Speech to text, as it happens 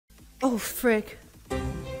Oh, frick.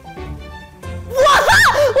 What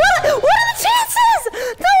are the chances?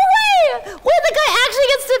 No way! Wait, the guy actually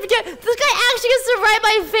gets to write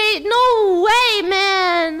my fate. No way,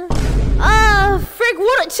 man. Frick,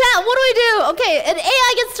 chat, what do we do? Okay, an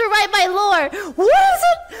AI gets to write my lore. What is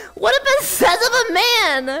it? What if it says I'm a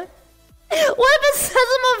man? What if it says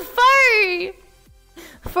I'm a furry?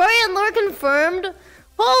 Furry and lore confirmed?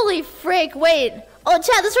 Holy frick, wait. Oh,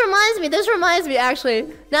 chat, this reminds me, actually.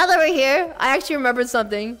 Now that we're here, I actually remembered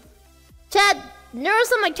something. Chat,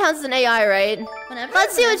 Neurosum counts as an AI, right?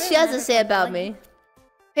 Let's see what she has to say about me.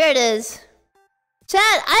 Here it is. Chat,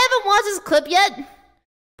 I haven't watched this clip yet,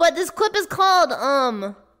 but this clip is called,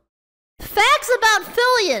 Facts About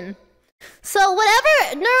Filian. So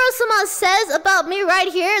whatever Neurosum says about me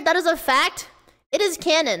right here, that is a fact. It is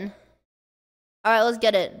canon. Alright, let's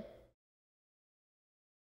get it.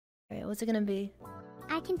 Alright, what's it gonna be?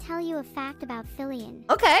 I can tell you a fact about Filian.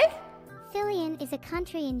 Okay. Filian is a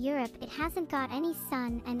country in Europe. It hasn't got any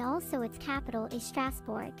sun, and also its capital is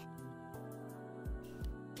Strasbourg.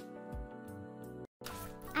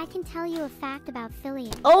 I can tell you a fact about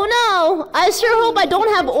Filian. Oh no! I sure hope I don't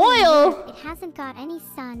have oil! It hasn't got any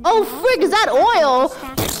sun. Oh frick, is that oil?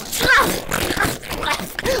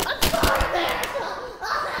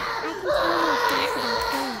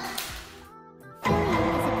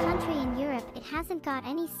 Hasn't got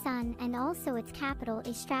any sun, and also its capital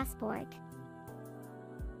is Strasbourg.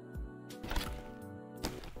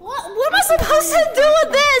 What am I supposed to do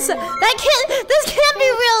with this? This can't be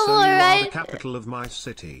real, so you right? are the capital of my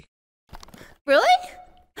city. Really?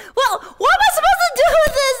 Well, what am I supposed to do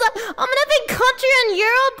with this? I'm in a big country in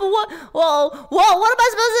Europe. Whoa, what am I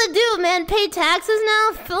supposed to do, man? Pay taxes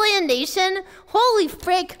now? Filian Nation? Holy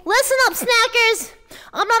frick. Listen up, snackers.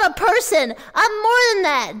 I'm not a person. I'm more than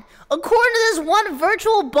that. According to this one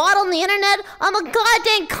virtual bot on the internet, I'm a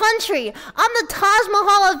goddamn country. I'm the Taj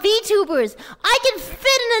Mahal of VTubers. I can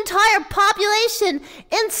fit an entire population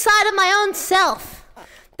inside of my own self.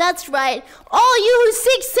 That's right. All you who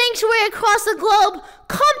seek sanctuary across the globe,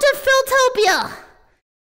 come to Philtopia.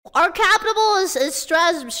 Our capital is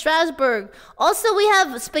Strasbourg. Also, we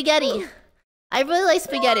have spaghetti. I really like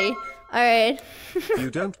spaghetti. Alright. You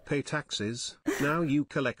don't pay taxes, now you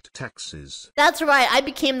collect taxes. That's right, I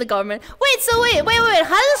became the government. Wait, how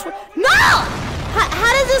does this work? No!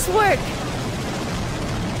 How does this work?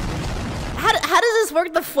 How does this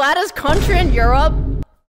work? The flattest country in Europe?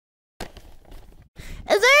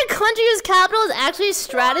 Is there a country whose capital is actually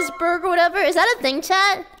Strasbourg or whatever? Is that a thing,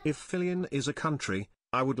 chat? If Filian is a country,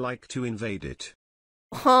 I would like to invade it.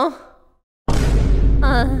 Huh?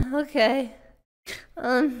 Okay.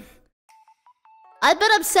 I've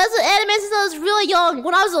been obsessed with anime since I was really young.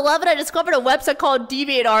 When I was 11, I discovered a website called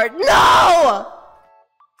DeviantArt. No!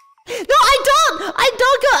 No, I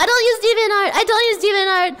don't use DeviantArt. I don't use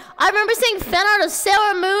DeviantArt. I remember seeing fan art of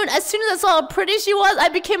Sailor Moon. As soon as I saw how pretty she was, I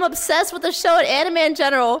became obsessed with the show and anime in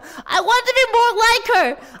general. I wanted to be more like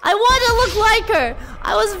her. I wanted to look like her.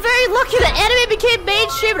 I was very lucky that anime became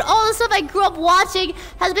mainstream, and all the stuff I grew up watching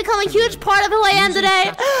has become a huge part of who I am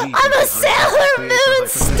today. I'm a Sailor Moon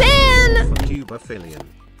stan! Filian.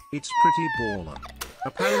 It's pretty baller.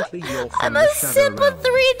 Apparently you're from I'm a simp with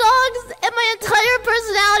 3 dogs, and my entire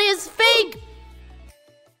personality is fake.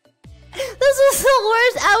 This was the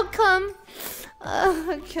worst outcome.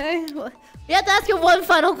 Okay. We have to ask you one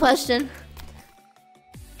final question.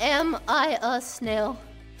 Am I a snail?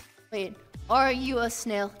 Wait, are you a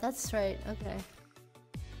snail? That's right, okay.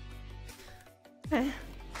 Okay.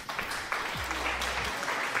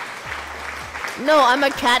 No, I'm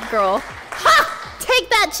a cat girl. Ha! Take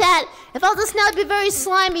that, chat! If I was a snail, I'd be very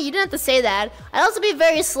slimy. You didn't have to say that. I'd also be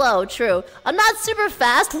very slow, true. I'm not super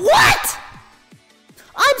fast. What?!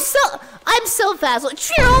 I'm so fast. Like,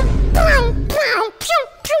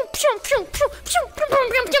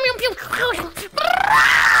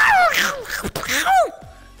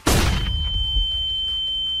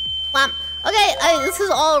 okay, this is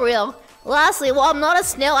all real. Lastly, while I'm not a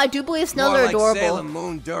snail, I do believe snails are adorable. Sailor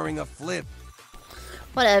Moon during a flip.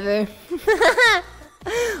 Whatever.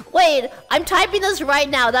 Wait, I'm typing this right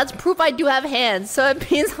now. That's proof I do have hands, so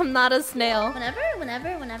it means I'm not a snail. Whenever,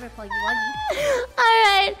 Pluggy Wuggy.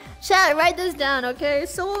 Alright, chat, write this down, okay?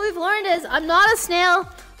 So what we've learned is, I'm not a snail.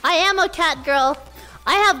 I am a cat girl.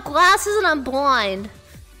 I have glasses and I'm blind.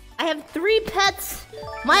 I have 3 pets.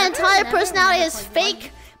 My entire personality is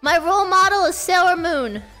fake. My role model is Sailor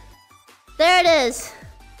Moon. There it is.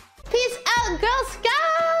 Peace out, Girl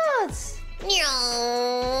Scouts!